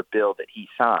vote for a bill that he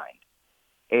signed?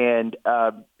 And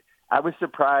I was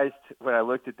surprised when I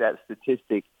looked at that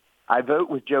statistic. I vote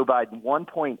with Joe Biden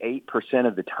 1.8%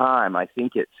 of the time, I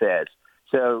think it says.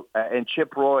 So, and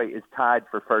Chip Roy is tied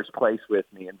for first place with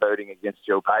me in voting against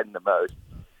Joe Biden the most.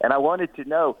 And I wanted to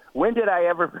know, when did I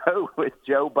ever vote with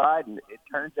Joe Biden? It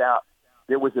turns out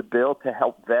there was a bill to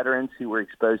help veterans who were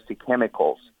exposed to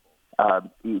chemicals,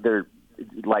 either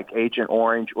like Agent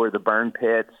Orange or the burn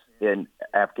pits in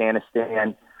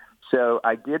Afghanistan. So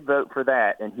I did vote for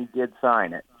that, and he did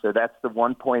sign it. So that's the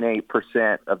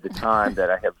 1.8% of the time that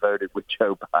I have voted with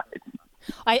Joe Biden.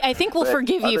 I think we'll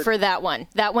forgive you for that one.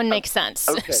 That one makes sense.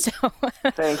 Okay. So,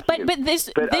 Thank you. But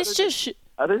this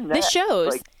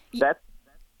shows like, that's,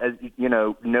 as you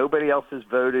know, nobody else has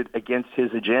voted against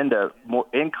his agenda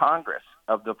in Congress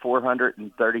of the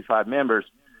 435 members,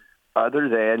 other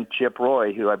than Chip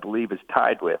Roy, who I believe is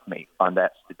tied with me on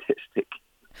that statistic.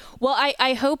 Well,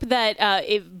 I hope that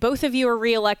if both of you are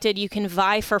reelected, you can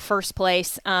vie for first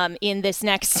place in this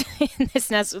next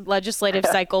legislative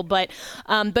cycle. But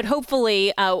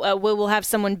hopefully, we will have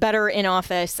someone better in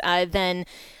office than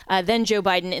Joe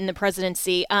Biden in the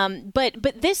presidency.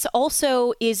 But this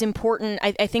also is important,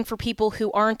 I think, for people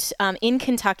who aren't in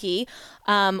Kentucky,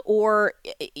 or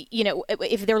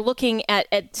if they're looking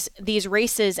at these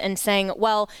races and saying,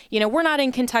 well, we're not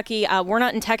in Kentucky, we're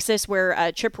not in Texas,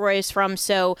 where Chip Roy is from,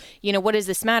 so what does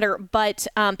this matter? But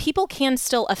people can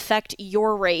still affect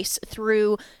your race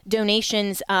through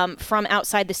donations from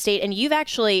outside the state. And you've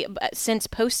actually, since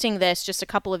posting this just a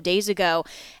couple of days ago,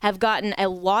 have gotten a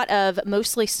lot of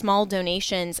mostly small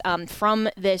donations from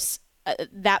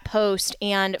that post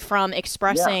and from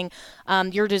expressing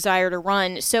your desire to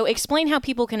run. So explain how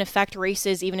people can affect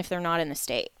races even if they're not in the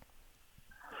state.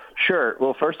 Sure.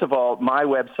 Well, first of all, my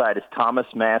website is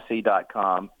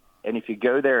thomasmassie.com. And if you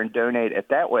go there and donate at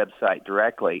that website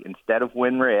directly, instead of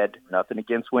WinRed, nothing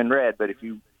against WinRed, but if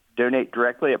you donate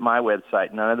directly at my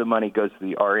website, none of the money goes to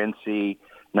the RNC,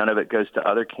 none of it goes to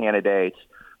other candidates,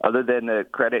 other than the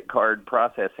credit card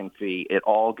processing fee. It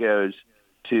all goes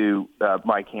to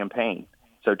my campaign.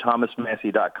 So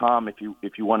thomasmassie.com if you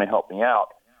want to help me out.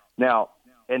 Now,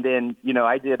 and then,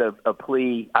 I did a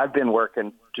plea. I've been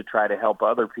working to try to help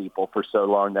other people for so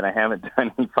long that I haven't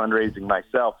done any fundraising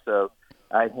myself. So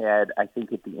I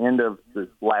think at the end of the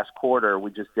last quarter,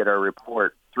 we just did our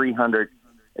report,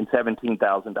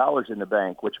 $317,000 in the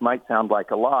bank, which might sound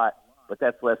like a lot, but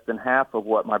that's less than half of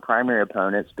what my primary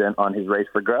opponent spent on his race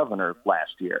for governor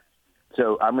last year.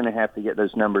 So I'm going to have to get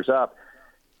those numbers up.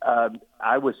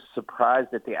 I was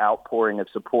surprised at the outpouring of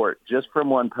support. Just from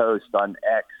one post on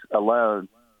X alone,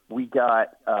 we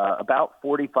got about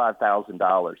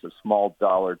 $45,000 of small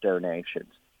dollar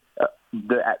donations.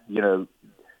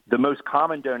 The most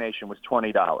common donation was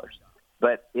 $20,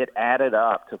 but it added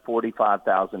up to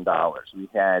 $45,000. We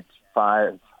had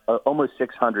almost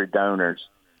 600 donors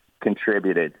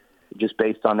contributed just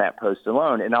based on that post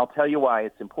alone. And I'll tell you why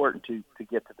it's important to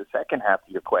get to the second half of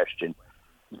your question,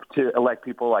 to elect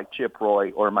people like Chip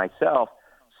Roy or myself.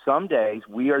 Some days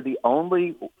we are the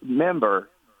only member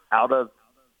out of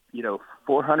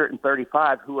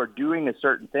 435 who are doing a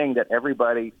certain thing that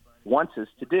everybody wants us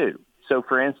to do. So,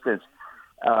 for instance,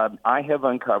 I have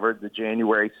uncovered the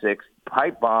January 6th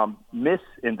pipe bomb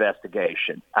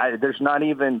misinvestigation. There's not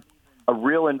even a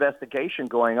real investigation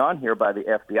going on here by the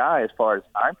FBI as far as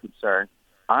I'm concerned.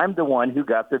 I'm the one who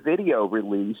got the video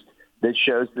released that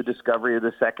shows the discovery of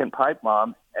the second pipe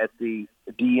bomb at the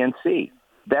DNC.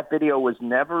 That video was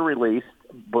never released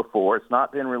before. It's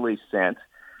not been released since.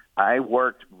 I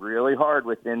worked really hard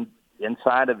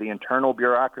inside of the internal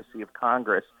bureaucracy of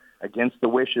Congress against the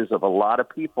wishes of a lot of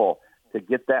people to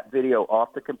get that video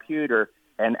off the computer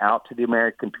and out to the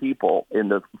American people in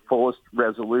the fullest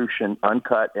resolution,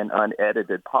 uncut and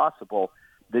unedited possible,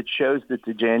 that shows that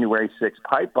the January 6th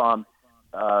pipe bomb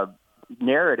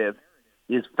narrative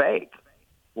is fake.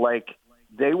 Like,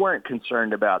 they weren't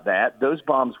concerned about that. Those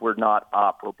bombs were not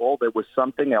operable. There was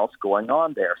something else going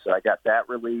on there. So I got that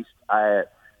released.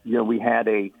 We had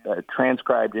a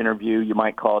transcribed interview, you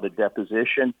might call it a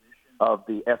deposition, of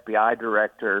the FBI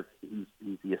director.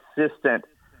 He's the assistant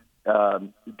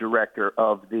director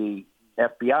of the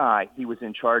FBI. He was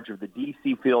in charge of the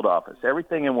D.C. field office.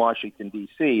 Everything in Washington,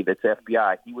 D.C. that's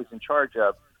FBI, he was in charge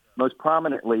of, most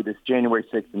prominently, this January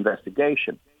 6th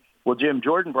investigation. Well, Jim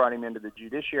Jordan brought him into the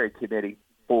Judiciary Committee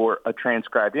for a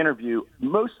transcribed interview,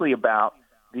 mostly about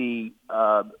the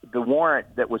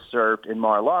warrant that was served in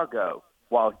Mar-a-Lago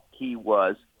while he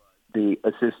was the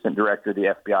assistant director of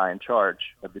the FBI in charge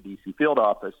of the D.C. field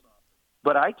office.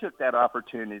 But I took that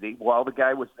opportunity while the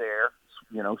guy was there,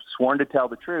 sworn to tell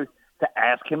the truth, to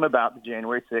ask him about the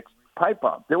January 6th pipe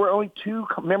bomb. There were only two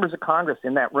members of Congress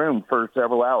in that room for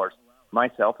several hours,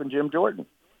 myself and Jim Jordan.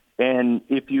 And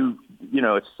if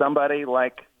if somebody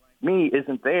like me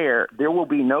isn't there, there will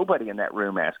be nobody in that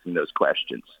room asking those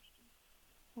questions.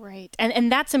 Right.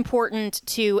 And that's important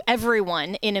to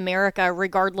everyone in America,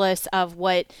 regardless of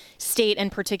what state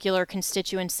and particular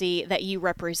constituency that you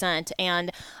represent.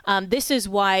 And this is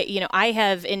why, I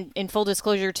have, in full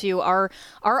disclosure to our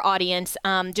audience,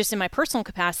 just in my personal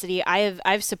capacity,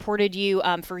 I've supported you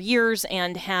for years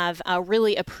and have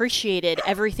really appreciated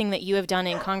everything that you have done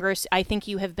in Congress. I think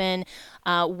you have been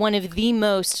one of the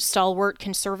most stalwart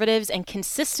conservatives and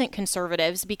consistent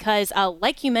conservatives because,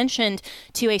 like you mentioned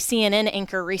to a CNN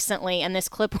anchor recently, and this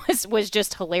clip was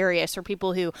just hilarious for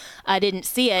people who didn't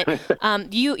see it.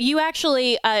 You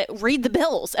actually read the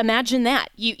bills. Imagine that.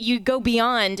 You go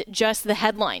beyond just the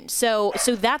headline. So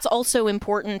that's also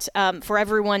important for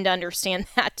everyone to understand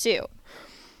that too.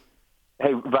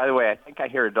 Hey, by the way, I think I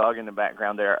hear a dog in the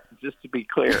background there. Just to be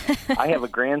clear, I have a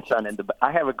grandson in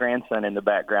the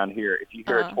background here. If you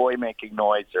hear a toy making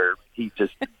noise, or he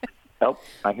just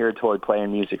I hear a toy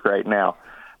playing music right now.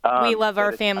 We love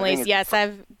our families. Yes, I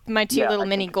have my two little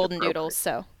mini golden doodles.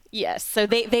 So yes, so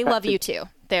they love you too.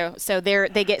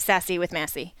 They get sassy with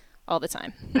Massie all the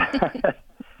time.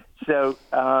 So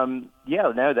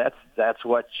that's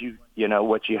what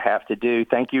you have to do.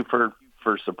 Thank you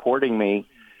for supporting me.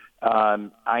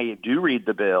 I do read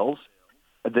the bills.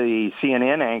 The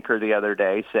CNN anchor the other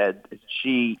day said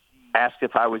she asked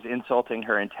if I was insulting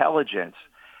her intelligence,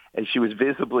 and she was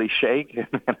visibly shaken.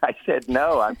 And I said,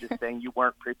 no, I'm just saying you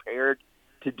weren't prepared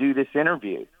to do this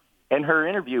interview. And her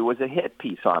interview was a hit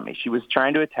piece on me. She was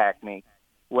trying to attack me.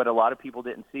 What a lot of people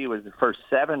didn't see was the first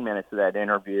 7 minutes of that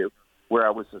interview where I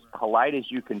was as polite as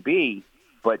you can be,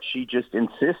 but she just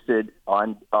insisted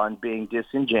on being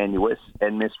disingenuous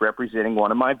and misrepresenting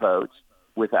one of my votes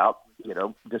without,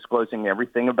 disclosing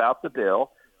everything about the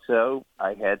bill. So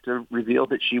I had to reveal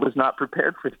that she was not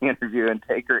prepared for the interview and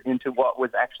take her into what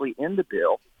was actually in the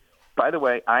bill. By the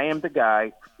way, I am the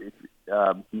guy,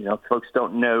 folks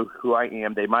don't know who I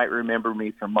am. They might remember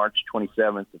me from March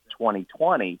 27th of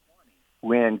 2020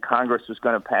 when Congress was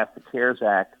going to pass the CARES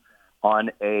Act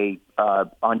on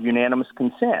unanimous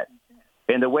consent.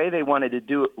 And the way they wanted to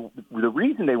do it, the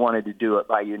reason they wanted to do it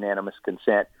by unanimous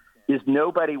consent is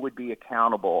nobody would be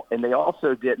accountable. And they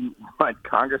also didn't want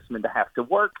congressmen to have to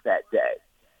work that day.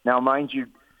 Now, mind you,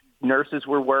 nurses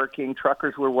were working,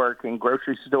 truckers were working,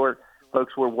 grocery store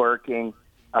folks were working,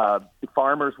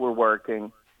 farmers were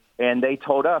working, and they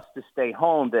told us to stay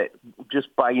home, that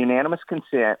just by unanimous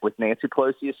consent with Nancy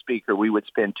Pelosi as Speaker, we would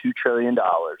spend $2 trillion.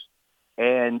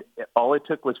 And all it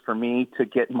took was for me to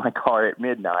get in my car at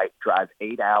midnight, drive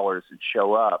 8 hours, and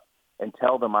show up and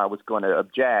tell them I was going to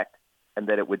object and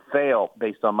that it would fail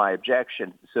based on my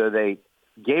objection. So they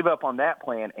gave up on that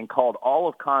plan and called all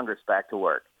of Congress back to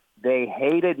work. They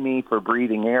hated me for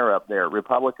breathing air up there,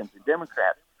 Republicans and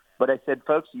Democrats. But I said,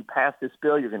 folks, you pass this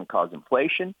bill, you're going to cause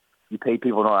inflation. You pay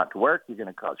people not to work, you're going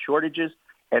to cause shortages.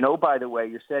 And, oh, by the way,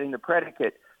 you're setting the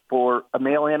predicate for a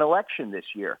mail-in election this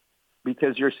year,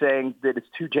 because you're saying that it's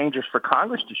too dangerous for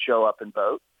Congress to show up and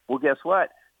vote. Well, guess what?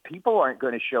 People aren't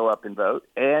going to show up and vote.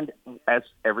 And as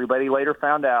everybody later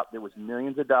found out, there was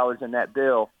millions of dollars in that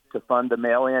bill to fund the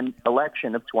mail-in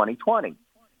election of 2020.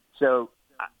 So,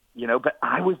 but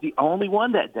I was the only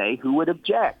one that day who would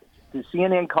object. The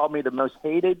CNN called me the most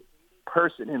hated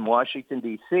person in Washington,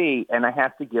 D.C., and I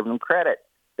have to give them credit.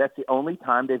 That's the only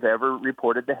time they've ever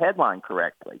reported the headline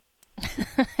correctly.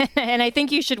 And I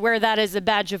think you should wear that as a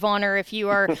badge of honor if you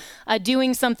are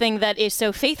doing something that is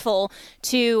so faithful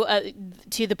to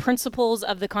the principles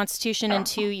of the Constitution and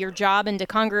to your job and to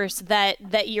Congress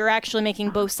that you're actually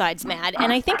making both sides mad.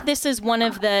 And I think this is one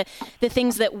of the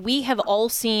things that we have all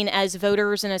seen as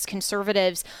voters and as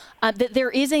conservatives, that there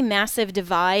is a massive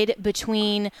divide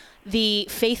between the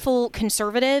faithful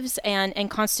conservatives and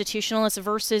constitutionalists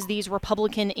versus these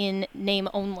Republican in name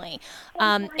only,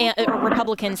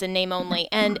 Republicans in name only.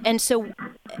 And so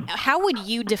how would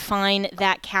you define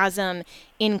that chasm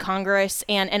in Congress?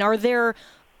 And are there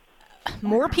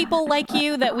more people like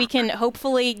you that we can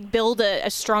hopefully build a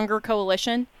stronger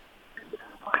coalition?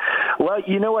 Well,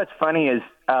 what's funny is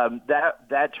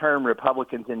that term,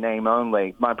 Republicans in name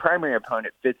only, my primary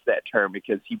opponent fits that term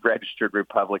because he registered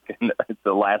Republican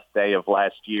the last day of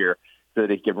last year so that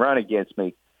he could run against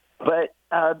me. But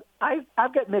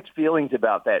I've got mixed feelings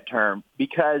about that term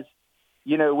because,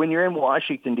 when you're in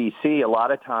Washington, D.C., a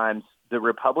lot of times the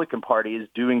Republican Party is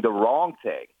doing the wrong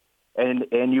thing.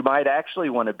 And you might actually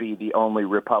want to be the only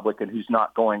Republican who's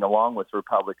not going along with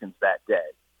Republicans that day.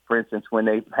 For instance, when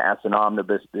they pass an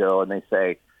omnibus bill and they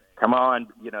say, come on,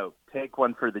 take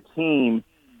one for the team.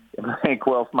 And I think,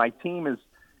 well, if my team is,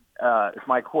 if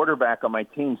my quarterback on my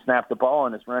team snapped the ball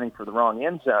and is running for the wrong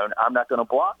end zone, I'm not going to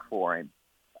block for him.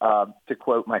 To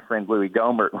quote my friend Louis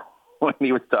Gohmert, when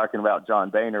he was talking about John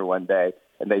Boehner one day,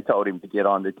 and they told him to get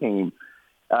on the team.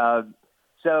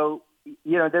 So,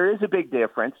 there is a big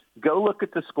difference. Go look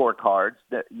at the scorecards.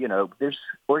 There's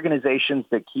organizations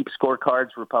that keep scorecards,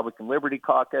 Republican Liberty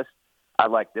Caucus. I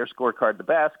like their scorecard the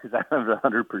best because I have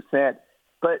 100%.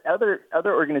 But other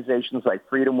organizations like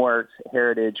Freedom Works,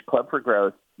 Heritage, Club for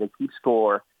Growth, they keep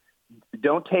score.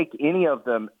 Don't take any of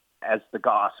them as the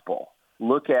gospel.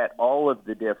 Look at all of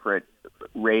the different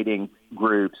rating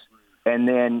groups and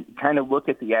then kind of look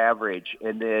at the average.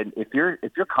 And then if your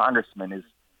congressman is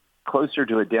closer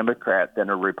to a Democrat than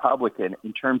a Republican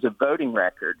in terms of voting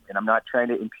record, and I'm not trying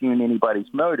to impugn anybody's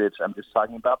motives, I'm just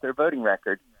talking about their voting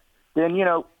record, then,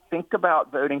 think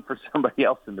about voting for somebody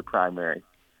else in the primary.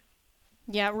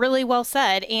 Yeah, really well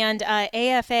said. And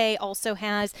AFA also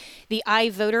has the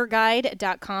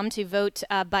iVoterGuide.com to vote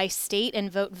by state and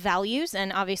vote values.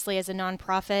 And obviously, as a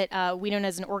nonprofit, we don't,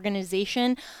 as an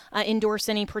organization, endorse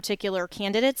any particular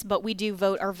candidates, but we do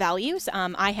vote our values.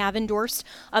 I have endorsed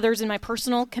others in my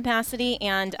personal capacity,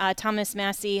 and Thomas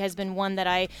Massie has been one that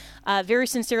I very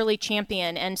sincerely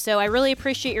champion. And so I really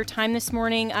appreciate your time this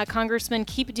morning. Congressman,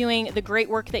 keep doing the great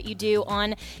work that you do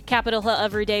on Capitol Hill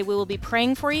every day. We will be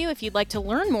praying for you. If you'd like to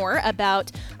learn more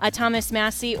about Thomas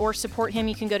Massie or support him,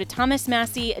 you can go to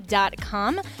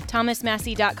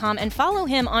thomasmassie.com, and follow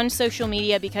him on social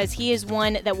media, because he is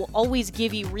one that will always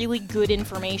give you really good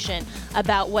information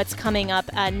about what's coming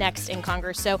up next in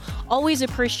Congress. So always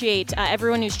appreciate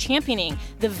everyone who's championing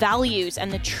the values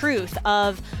and the truth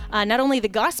of not only the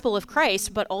gospel of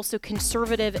Christ, but also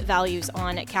conservative values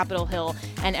on Capitol Hill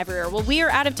and everywhere. Well, we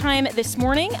are out of time this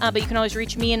morning, but you can always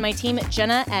reach me and my team,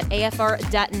 Jenna, at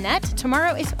afr.net.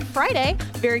 Tomorrow is Friday.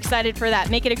 Very excited for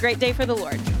that. Make it a great day for the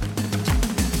Lord.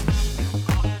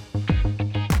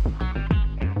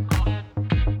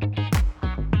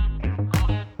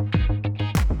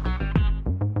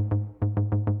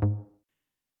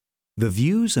 The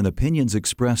views and opinions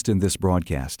expressed in this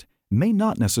broadcast may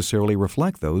not necessarily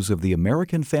reflect those of the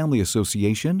American Family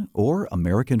Association or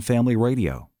American Family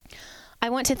Radio. I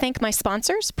want to thank my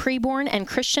sponsors, Preborn and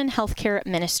Christian Healthcare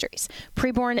Ministries.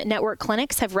 Preborn Network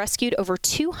clinics have rescued over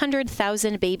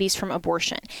 200,000 babies from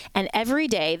abortion, and every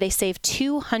day they save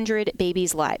 200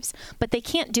 babies' lives. But they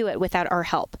can't do it without our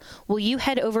help. Will you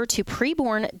head over to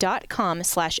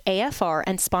preborn.com/AFR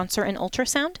and sponsor an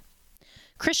ultrasound?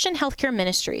 Christian Healthcare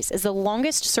Ministries is the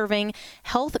longest-serving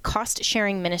health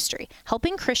cost-sharing ministry,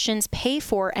 helping Christians pay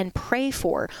for and pray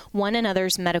for one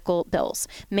another's medical bills.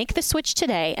 Make the switch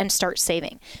today and start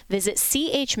saving. Visit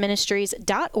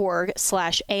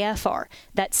chministries.org/AFR.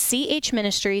 That's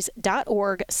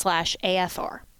chministries.org/AFR.